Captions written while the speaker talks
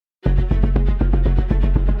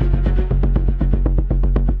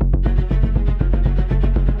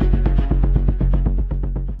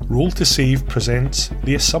Roll to Save presents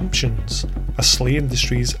The Assumptions, a Slay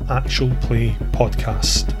Industries actual play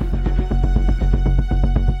podcast.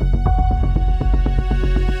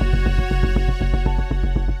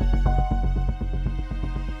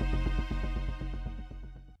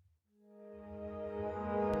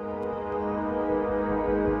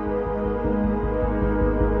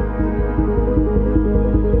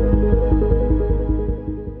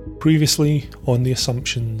 Previously on The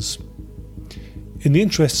Assumptions. In the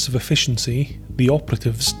interests of efficiency, the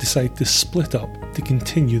operatives decide to split up to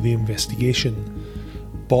continue the investigation.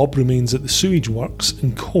 Bob remains at the sewage works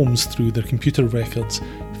and combs through their computer records,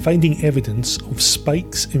 finding evidence of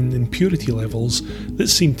spikes in impurity levels that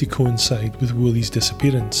seem to coincide with Woolie's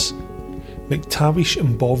disappearance. McTavish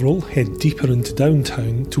and Bovril head deeper into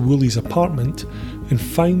downtown to Woolie's apartment and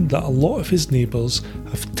find that a lot of his neighbours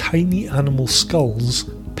have tiny animal skulls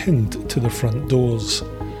pinned to their front doors.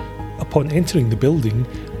 Upon entering the building,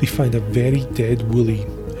 they find a very dead Woolie,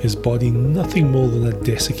 his body nothing more than a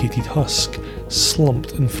desiccated husk,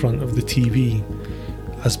 slumped in front of the TV.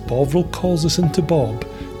 As Bovril calls us into Bob,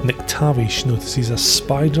 McTavish notices a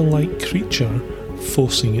spider-like creature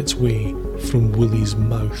forcing its way from Woolie's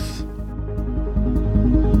mouth.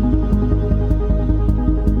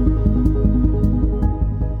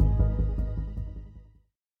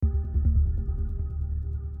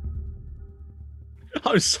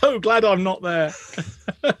 I'm so glad I'm not there.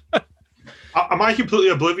 Am I completely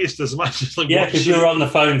oblivious to this? Am I just like because you're on the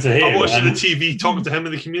phone to him. I'm watching the TV, talking to him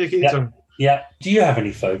in the communicator. Yeah. Do you have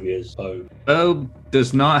any phobias, Bo? Bo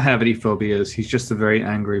does not have any phobias. He's just a very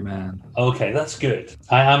angry man. Okay, that's good.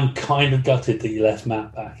 I am kind of gutted that you left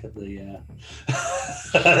Matt back at the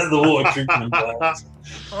the water treatment plant.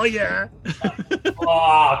 Oh, yeah.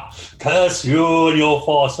 Curse you and your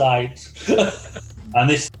foresight. And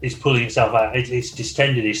this is pulling itself out. It's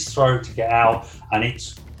distended his throat to get out, and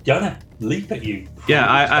it's gonna leap at you. Yeah,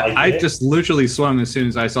 I just literally swung as soon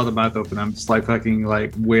as I saw the mouth open. I'm just like fucking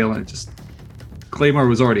like wailing. Just Claymore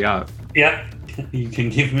was already out. Yeah, you can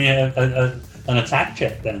give me an attack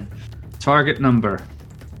check then. Target number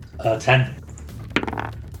 10.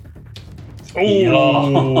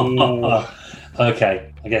 Oh.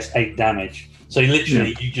 Okay, I guess 8 damage. So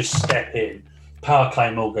literally, you just step in. Power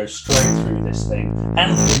Claymore goes straight through this thing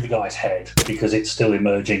and through the guy's head because it's still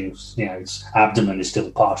emerging. You know, its abdomen is still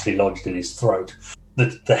partially lodged in his throat.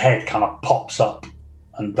 The head kind of pops up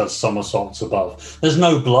and does somersaults above. There's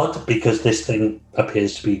no blood because this thing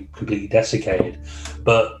appears to be completely desiccated.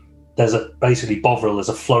 But basically Bovril, there's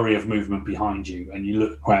a flurry of movement behind you, and you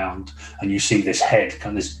look around and you see this head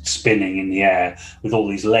kind of spinning in the air with all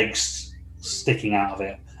these legs sticking out of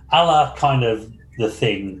it, a la kind of The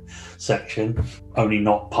Thing section, only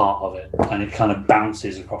not part of it, and it kind of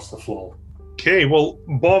bounces across the floor. Okay, well,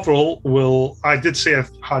 Bovril will... I did say I've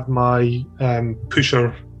had my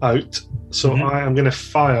pusher out, so I am going to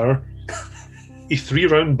fire a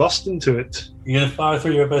 3-round burst into it. You're going to fire a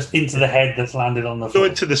 3-round burst into the head that's landed on the floor? No,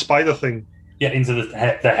 into the spider thing. Yeah, into the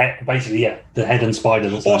head, basically, yeah, the head and spider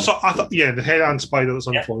that's on the floor. The head and spider that's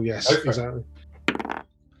on the floor, yes, exactly.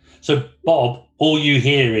 So, Bob, all you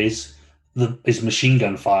hear is machine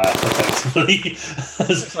gun fire, effectively.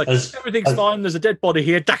 Everything's fine, there's a dead body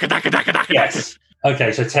here. Daka, daka, daka, daka. Yes.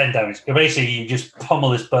 Okay, so 10 damage. Basically, you just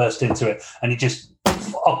pummel this burst into it, and it just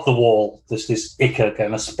up the wall. There's this ichor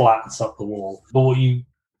kind of splats up the wall. But what you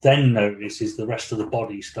then notice is the rest of the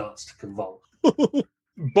body starts to convulse.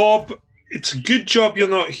 Bob, it's a good job you're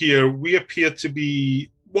not here. We appear to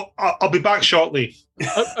be... Well, I'll be back shortly.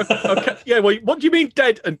 Okay. Yeah, well, what do you mean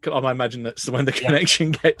dead? And I imagine that's when the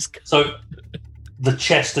connection gets... So the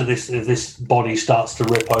chest of this body starts to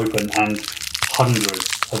rip open, and hundreds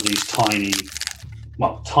of these tiny,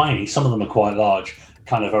 some of them are quite large,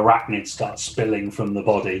 kind of arachnids start spilling from the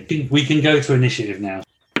body. We can go to initiative now.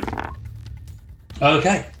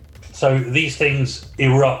 Okay. So these things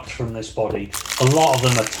erupt from this body. A lot of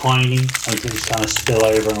them are tiny and just kind of spill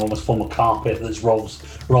over and almost form a carpet that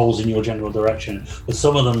rolls in your general direction. But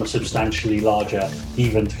some of them are substantially larger,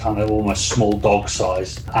 even to kind of almost small dog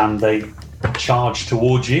size. And they charge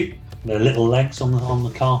towards you, their little legs on the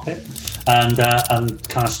carpet, and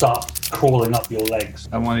kind of start crawling up your legs.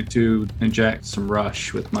 I wanted to inject some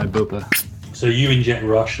rush with my booba. So you inject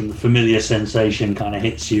rush, and the familiar sensation kind of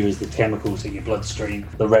hits you as the chemicals hit your bloodstream.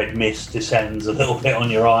 The red mist descends a little bit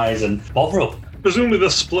on your eyes, and Bovril. Presumably they're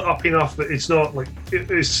split up enough that it's not like...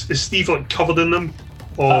 Is Steve like covered in them?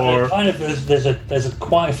 Or there's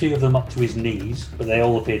quite a few of them up to his knees, but they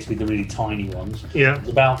all appear to be the really tiny ones. Yeah. There's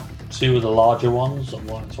about 2 of the larger ones,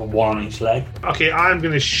 one on each leg. Okay, I'm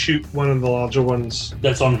going to shoot one of the larger ones.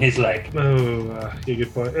 That's on his leg. Oh, yeah,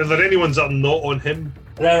 good point. Are there any ones that are not on him?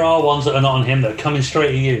 There are ones that are not on him that are coming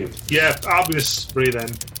straight at you. Yeah, I'll be the spray then.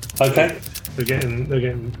 Okay. They're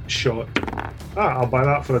getting shot. I'll buy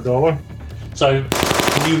that for $1. So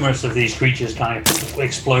numerous of these creatures kind of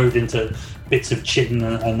explode into bits of chitin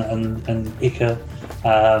and ichor,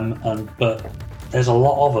 but there's a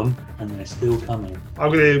lot of them, and they're still coming.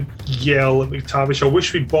 I'm going to yell at McTavish, I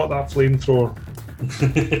wish we'd bought that flamethrower.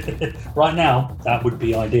 Right now, that would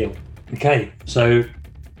be ideal. Okay, so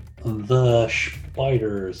the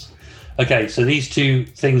spiders. Okay, so these two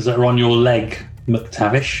things that are on your leg,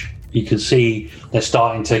 McTavish, you can see they're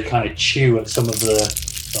starting to kind of chew at some of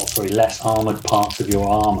the less armoured parts of your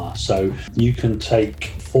armour. So you can take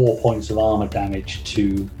 4 points of armour damage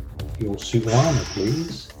to your suit of armour,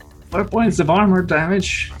 please. 5 points of armor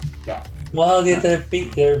damage. Yeah. Well, they're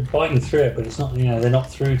biting through it, but it's not. They're not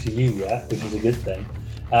through to you yet, which is a good thing.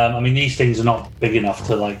 I mean, these things are not big enough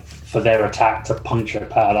to for their attack to puncture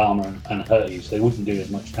powered armor and hurt you, so they wouldn't do as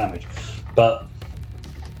much damage. But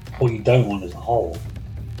what you don't want is a hole,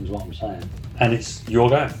 is what I'm saying. And it's your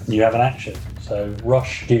go. You have an action. So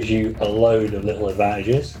Rush gives you a load of little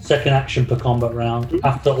advantages. Second action per combat round,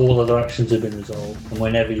 after all other actions have been resolved, and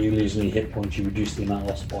whenever you lose any hit points, you reduce the amount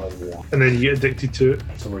lost by 1. And then you get addicted to it.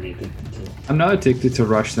 It's already addicted to it. I'm not addicted to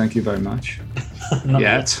Rush, thank you very much.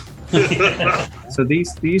 Yet. So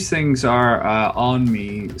these things are on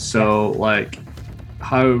me, so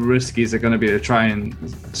how risky is it going to be to try and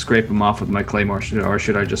scrape them off with my claymore, or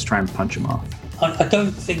should I just try and punch them off? I don't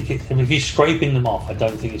think if you're scraping them off, I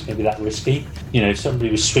don't think it's going to be that risky. If somebody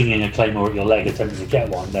was swinging a claymore at your leg attempting to get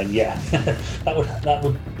one, then yeah, that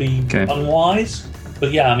would be unwise.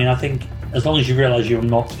 But yeah, I mean, I think as long as you realise you're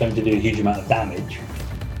not going to do a huge amount of damage,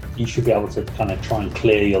 you should be able to kind of try and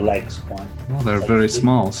clear your legs quite. Well, they're very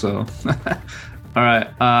small, so. All right,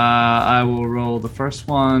 I will roll the first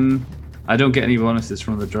one. I don't get any bonuses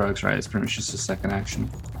from the drugs, right? It's pretty much just a second action.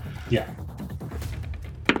 Yeah.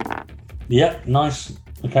 Yeah, nice.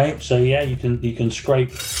 Okay, so yeah, you can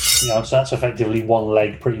scrape. So that's effectively one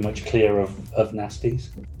leg pretty much clear of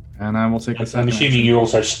nasties. And I will take a second. I'm assuming action. you're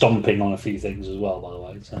also stomping on a few things as well, by the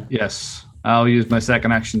way. So. Yes, I'll use my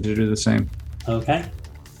second action to do the same. Okay.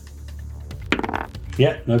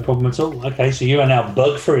 Yeah, no problem at all. Okay, so you are now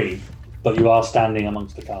bug free, but you are standing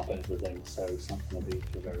amongst the carpet of the things, so it's not going to be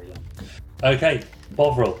for very long. Okay,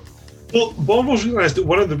 Bovril. Well, Bob's realised that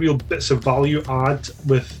one of the real bits of value add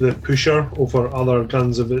with the pusher over other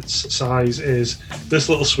guns of its size is this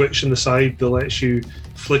little switch on the side that lets you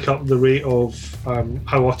flick up the rate of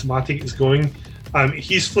how automatic it's going.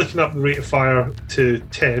 He's flicking up the rate of fire to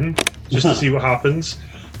 10 just to see what happens,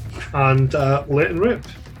 and letting rip.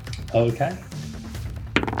 Okay.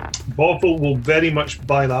 Bovril will very much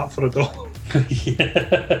buy that for $1.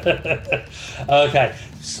 Okay.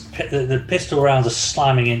 The pistol rounds are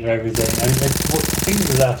slamming into everything. I think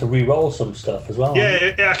we're have to re-roll some stuff as well.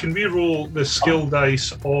 Yeah, I can re-roll the skill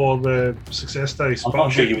dice or the success dice. I'm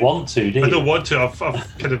not sure you want to, do you? I don't want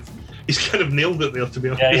to. He's kind of nailed it there, to be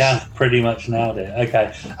honest. Yeah, pretty much nailed it.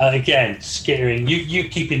 Okay. Again, skittering. You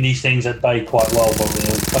keeping these things at bay quite well,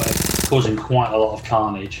 but causing quite a lot of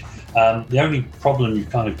carnage. The only problem you've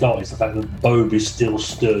kind of got is the fact that Bob is still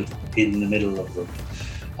stood in the middle of them.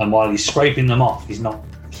 And while he's scraping them off, he's not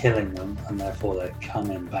killing them, and therefore they're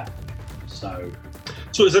coming back. So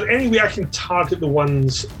is there any way I can target the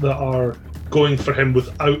ones that are going for him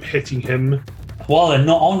without hitting him? While they're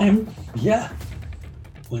not on him, yeah.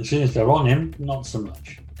 Well, as soon as they're on him, not so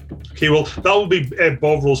much. Okay, well, that will be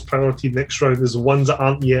Bovril's priority next round, is the ones that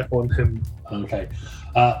aren't yet on him. Okay.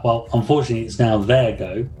 Well, unfortunately, it's now their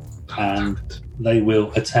go, and they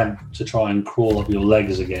will attempt to try and crawl up your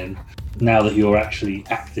legs again. Now that you're actually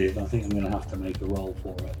active, I think I'm going to have to make a roll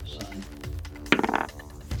for it. So.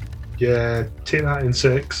 Yeah, take that in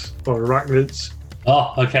 6 for arachnids.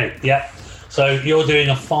 Oh, okay, yeah. So you're doing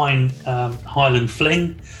a fine Highland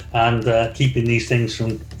fling and keeping these things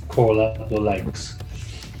from crawling up your legs.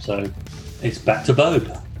 So it's back to Bob.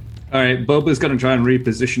 All right, Bob is going to try and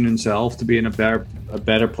reposition himself to be in a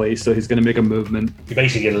better place, so he's going to make a movement. You're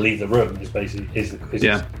basically going to leave the room. Is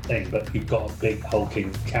the thing, but you've got a big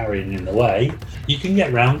hulking carrion in the way. You can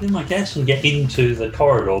get round him, I guess, and get into the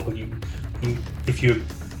corridor. But if you're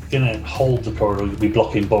going to hold the corridor, you'll be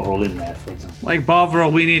blocking Bovril in there, for example. Like, Bovril,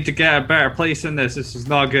 we need to get a better place in this. This is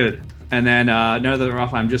not good. And then now that they're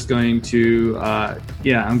off, I'm just going to, I'm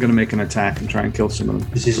going to make an attack and try and kill some of them.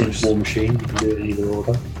 This isn't War Machine. You can do it in either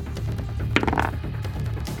order.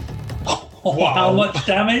 Oh, wow. How much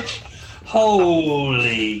damage?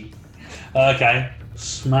 Holy. Okay.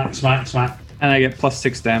 Smack. And I get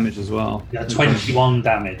 +6 damage as well. Yeah, 21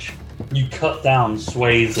 damage. You cut down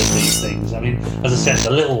swathes of these things. I mean, as I said,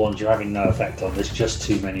 the little ones you're having no effect on. There's just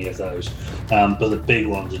too many of those. But the big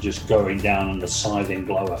ones are just going down under scything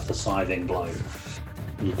blow after scything blow.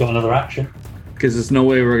 You've got another action. Because there's no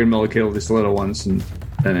way we're going to be able to kill these little ones in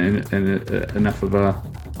enough of a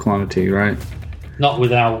quantity, right? Not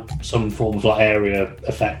without some form of like area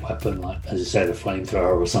effect weapon, like as I said, a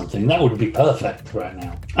flamethrower or something. That would be perfect right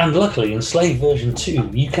now. And luckily, in Slave version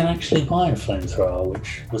 2, you can actually buy a flamethrower,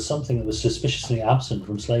 which was something that was suspiciously absent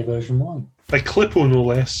from Slave version 1. By Clippo, no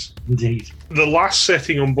less. Indeed. The last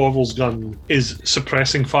setting on Bovril's gun is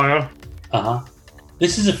suppressing fire. Uh-huh.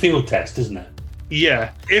 This is a field test, isn't it?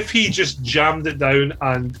 Yeah. If he just jammed it down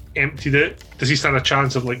and emptied it, does he stand a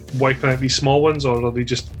chance of like wiping out these small ones, or are they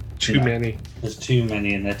just too many? There's too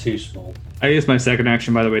many and they're too small. I use my second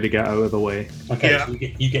action, by the way, to get out of the way. Okay, Yeah. so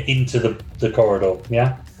you get into the corridor,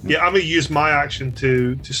 yeah? Yeah, I'm going to use my action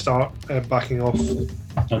to start backing off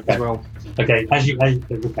Okay. as well. Okay,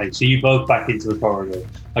 so you both back into the corridor.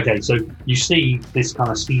 Okay, so you see this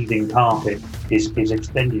kind of seething carpet is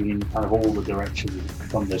extending in kind of all the directions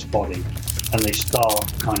from this body, and they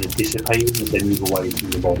start kind of dissipating as they move away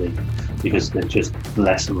from the body because there's just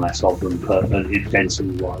less and less of them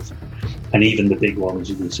density-wise. And even the big ones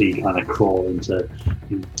you can see kind of crawl into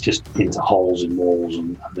holes in walls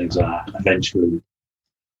and things like that. Eventually,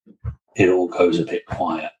 it all goes a bit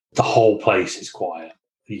quiet. The whole place is quiet.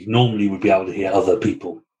 You normally would be able to hear other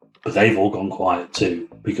people, but they've all gone quiet too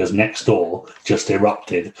because next door just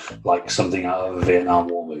erupted like something out of a Vietnam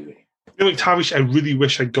War movie. You know, McTavish, I really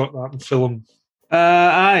wish I'd got that in film.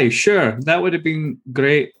 Aye, sure. That would have been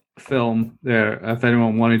great film there if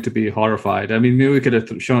anyone wanted to be horrified. I mean, maybe we could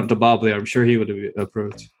have shown it to Bob there. I'm sure he would have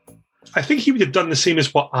approved. I think he would have done the same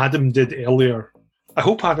as what Adam did earlier. I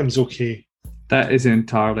hope Adam's okay. That is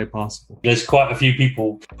entirely possible. There's quite a few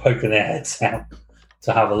people poking their heads out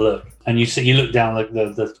to have a look, and you look down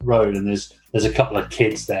the road, and there's a couple of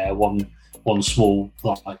kids there. One small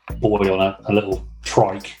like boy on a little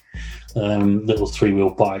trike, little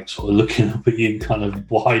 3-wheel bike, sort of looking up at you, kind of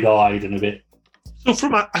wide-eyed and a bit. So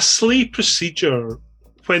from a slave procedure,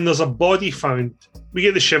 when there's a body found, we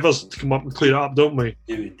get the shivers to come up and clear it up, don't we?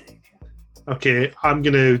 Do indeed. Okay, I'm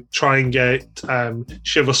going to try and get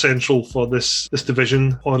Shiver Central for this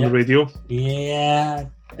division on the radio. Yeah,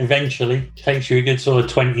 eventually. Takes you a good sort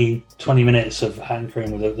of 20 minutes of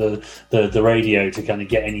hankering with the radio to kind of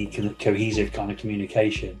get any cohesive kind of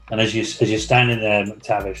communication. And as you're standing there,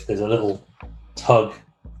 McTavish, there's a little tug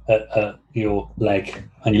at your leg,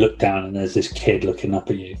 and you look down and there's this kid looking up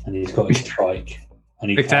at you, and he's got his trike.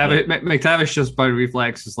 And McTavish just by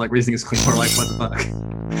reflex is like raising his claymore, like what the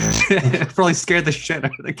fuck? Probably scared the shit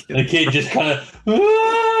out of the kid. The kid just kind of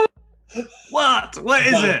What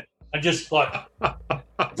is it? And just like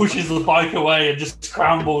pushes the bike away and just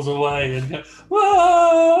scrambles away and goes,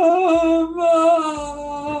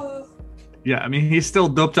 yeah, I mean he's still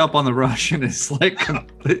doped up on the rush and it's like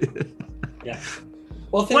yeah.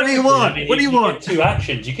 Well, what do you want? What do you want? 2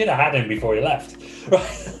 actions. You could have had him before he left,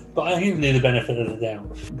 right? But I give him the benefit of the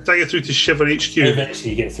doubt. Did I get through to Shiver HQ? Eventually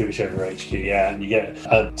you get through to Shiver HQ, yeah, and you get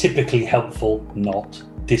a typically helpful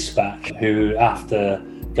dispatch who, after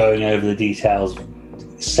going over the details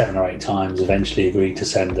 7 or 8 times, eventually agreed to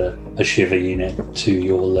send a Shiver unit to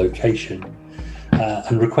your location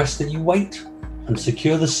and request that you wait and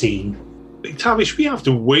secure the scene. McTavish, we have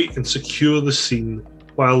to wait and secure the scene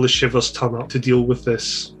while the Shivers turn up to deal with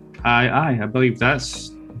this. Aye, I believe that's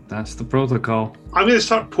the protocol. I'm going to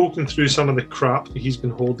start poking through some of the crap that he's been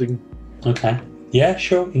holding. Okay. Yeah,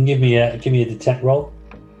 sure. You can give me a detect roll.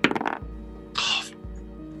 Oh,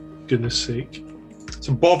 goodness sake.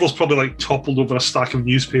 So Bovril's probably like toppled over a stack of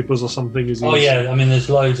newspapers or something. Yeah. I mean, there's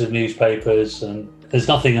loads of newspapers and there's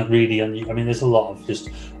nothing that really unusual. I mean, there's a lot of just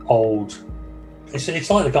old. It's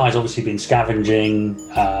like the guy's obviously been scavenging,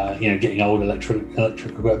 getting old electric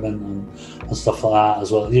equipment and stuff like that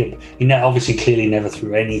as well. He obviously clearly never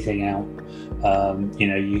threw anything out.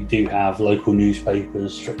 You do have local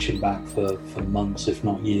newspapers stretching back for months, if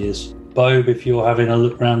not years. Bob, if you're having a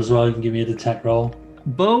look around as well, you can give me a detect roll.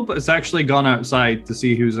 Bob has actually gone outside to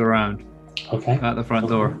see who's around. Okay. At the front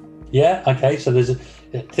door. Yeah, okay. So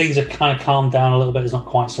things have kind of calmed down a little bit. There's not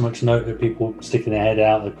quite so much note of people sticking their head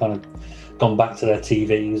out. They've kind of gone back to their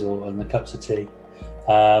TVs and the cups of tea.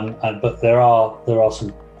 But there are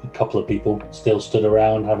a couple of people still stood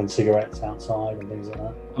around having cigarettes outside and things like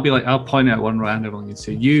that. I'll point out one randomly and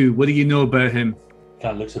say, "You, what do you know about him?"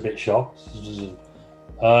 Kind of looks a bit shocked. He's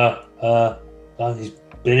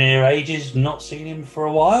been here ages, not seen him for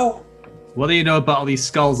a while. What do you know about all these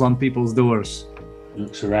skulls on people's doors?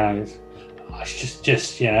 Looks around. It's just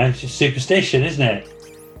it's just superstition, isn't it?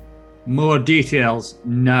 More details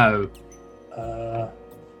now.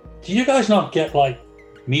 Do you guys not get like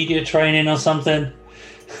media training or something?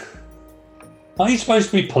 Are you supposed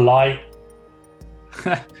to be polite?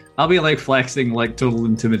 I'll be like flexing like total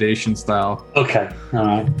intimidation style. Okay, all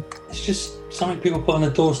right. It's just something people put on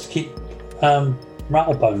the doors to keep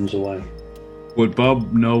rattle bones away. Would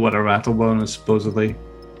Bob know what a rattlebone is supposedly?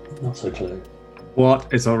 Not so clear.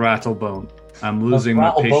 What is a rattlebone? I'm losing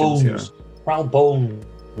my patience here. Rattle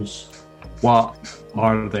bones. What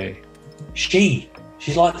are they? She's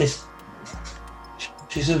like this.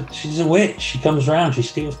 She's a witch. She comes around. She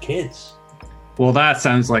steals kids. Well, that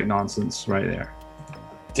sounds like nonsense right there.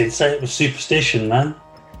 Did say it was superstition, man.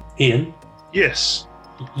 Ian, Yes.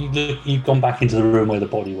 you've gone back into the room where the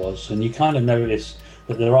body was, and you kind of notice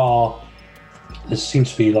that there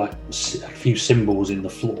seems to be like a few symbols in the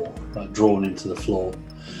floor, like drawn into the floor.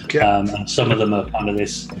 Okay. And some of them are kind of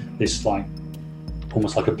this like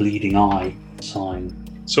almost like a bleeding eye sign.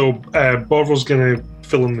 So Borval's going to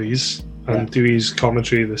fill in these and do his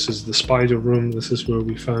commentary. This is the spider room. This is where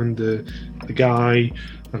we found the guy,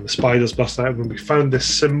 and the spiders burst out when we found this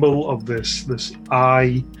symbol of this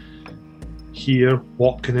eye here.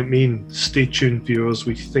 What can it mean? Stay tuned, viewers.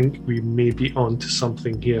 We think we may be onto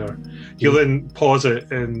something here. He'll then pause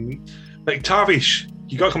it and like, Tavish,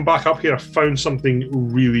 you got to come back up here. I found something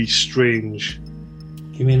really strange.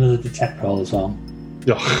 Give me another detect roll as well.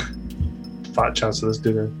 Ugh. Fat chance of this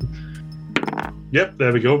doing it. Yep,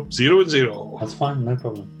 there we go. 0 and 0. That's fine, no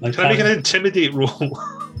problem. Can I make an intimidate roll?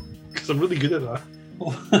 Because I'm really good at that.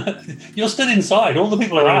 You're still inside. All the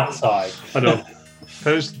people are outside. I know.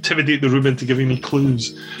 I just intimidate the room into giving me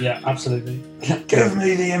clues. Yeah, absolutely. Give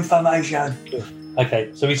me the information.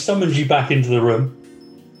 Okay, so he summons you back into the room.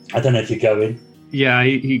 I don't know if you're going. Yeah,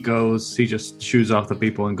 he goes. He just shoos off the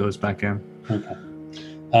people and goes back in. Okay.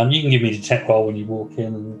 You can give me a detect roll when you walk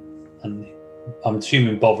in, and I'm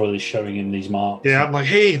assuming Bovril is showing him these marks. Yeah, I'm like,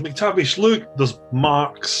 hey, McTavish, look, there's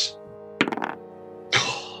marks.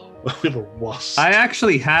 We're the worst. I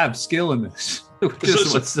actually have skill in this. So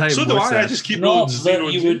do I. I just keep rolling Not 0 that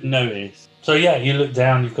and you 0. would notice. So yeah, you look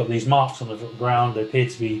down. You've got these marks on the ground. They appear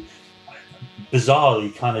to be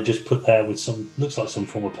bizarrely kind of just put there with looks like some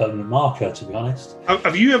form of permanent marker. To be honest.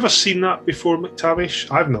 Have you ever seen that before,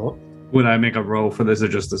 McTavish? I've not. Would I make a roll for this or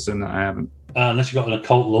just assume that I haven't? Unless you've got an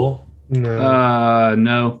occult law.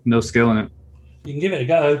 No. No skill in it. You can give it a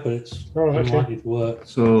go, but it's okay. unlikely to work.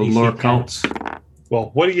 So At least lore you can. cults. Well,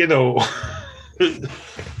 what do you know?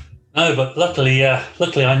 No, but luckily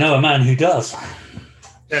I know a man who does.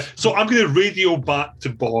 Yeah, so I'm going to radio back to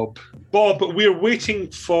Bob. Bob, we're waiting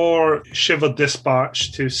for Shiver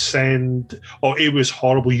Dispatch to send... Oh, it was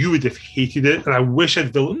horrible. You would have hated it, and I wish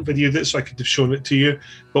I'd videoed it so I could have shown it to you.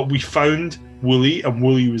 But we found Wooly, and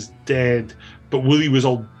Wooly was dead. But Wooly was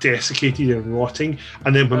all desiccated and rotting.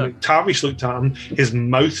 And then when McTavish looked at him, his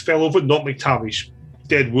mouth fell over. Not McTavish,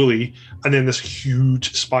 dead Wooly. And then this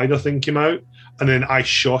huge spider thing came out. And then I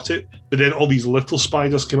shot it, but then all these little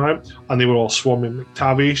spiders came out, and they were all swarming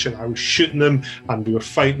McTavish, and I was shooting them, and we were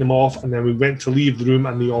fighting them off, and then we went to leave the room,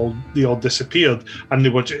 and they all disappeared, and they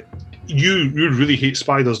were. You really hate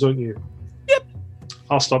spiders, don't you? Yep.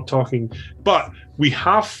 I'll stop talking. But we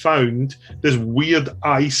have found this weird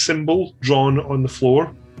eye symbol drawn on the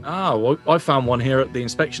floor. Ah, well, I found one here at the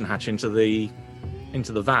inspection hatch into the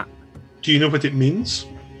vat. Do you know what it means?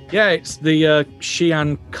 Yeah, it's the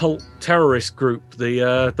Xi'an cult terrorist group,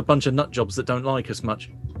 the bunch of nutjobs that don't like us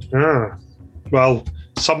much. Ah, well,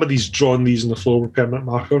 somebody's drawn these on the floor with permanent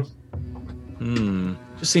marker.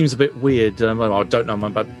 Just seems a bit weird. I don't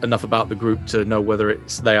know enough about the group to know whether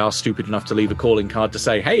they are stupid enough to leave a calling card to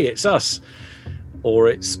say, hey, it's us, or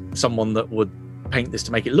it's someone that would paint this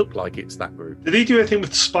to make it look like it's that group. Did they do anything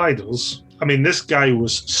with spiders? I mean, this guy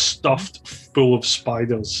was stuffed full of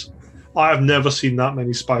spiders. I have never seen that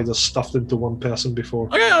many spiders stuffed into one person before.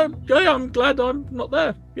 Okay, I'm glad I'm not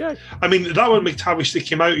there. Yeah. I mean, that one McTavish that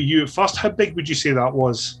came out of you at first, how big would you say that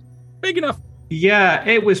was? Big enough. Yeah,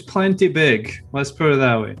 it was plenty big. Let's put it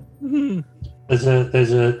that way. Mm-hmm.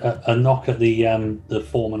 There's a knock at the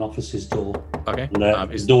foreman office's door. Okay.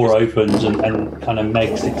 And his door opens and kind of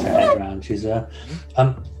Meg sticks her head around. She's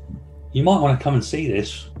you might want to come and see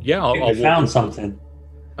this. Yeah, I found something.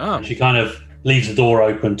 Oh. And she kind of leaves the door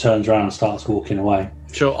open, turns around and starts walking away.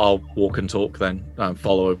 Sure, I'll walk and talk then.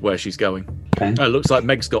 Follow where she's going. Okay. Oh, it looks like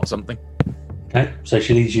Meg's got something. Okay, so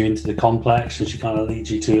she leads you into the complex, and she kind of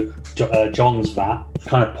leads you to John's vat,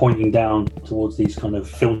 kind of pointing down towards these kind of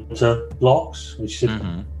filter blocks. And she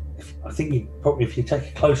said, I think if you take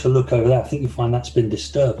a closer look over there, I think you find that's been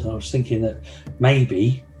disturbed. And I was thinking that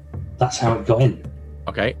maybe that's how it got in.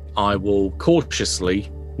 Okay, I will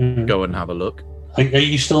cautiously go and have a look. Are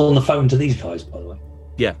you still on the phone to these guys, by the way?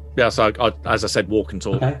 Yeah. So I, as I said, walk and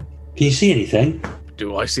talk. Okay. Can you see anything?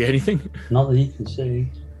 Do I see anything? Not that you can see.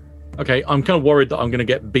 Okay, I'm kind of worried that I'm going to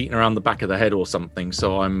get beaten around the back of the head or something,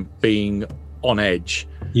 so I'm being on edge.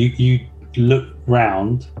 You look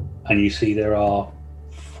round and you see there are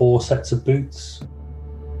 4 sets of boots.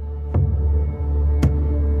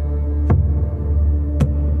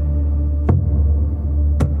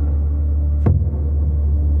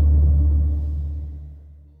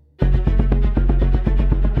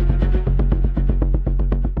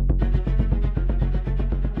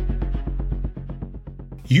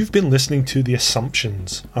 You've been listening to The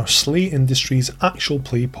Assumptions, our Slay Industries actual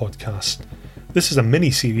play podcast. This is a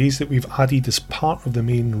mini-series that we've added as part of the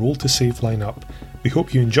main Roll to Save lineup. We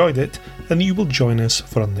hope you enjoyed it and that you will join us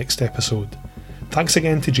for our next episode. Thanks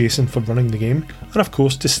again to Jason for running the game, and of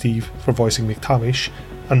course to Steve for voicing McTavish,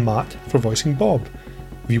 and Matt for voicing Bob.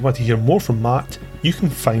 If you want to hear more from Matt, you can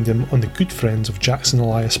find him on the Good Friends of Jackson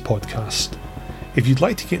Elias podcast. If you'd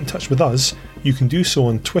like to get in touch with us, you can do so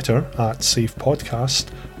on Twitter at SavePodcast,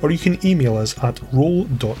 or you can email us at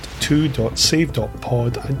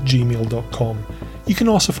roll.to.save.pod@gmail.com. You can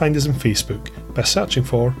also find us on Facebook by searching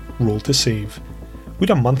for Roll to Save.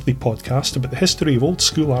 We're a monthly podcast about the history of old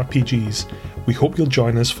school RPGs. We hope you'll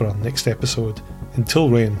join us for our next episode. Until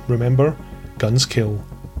then, remember, guns kill,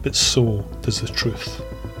 but so does the truth.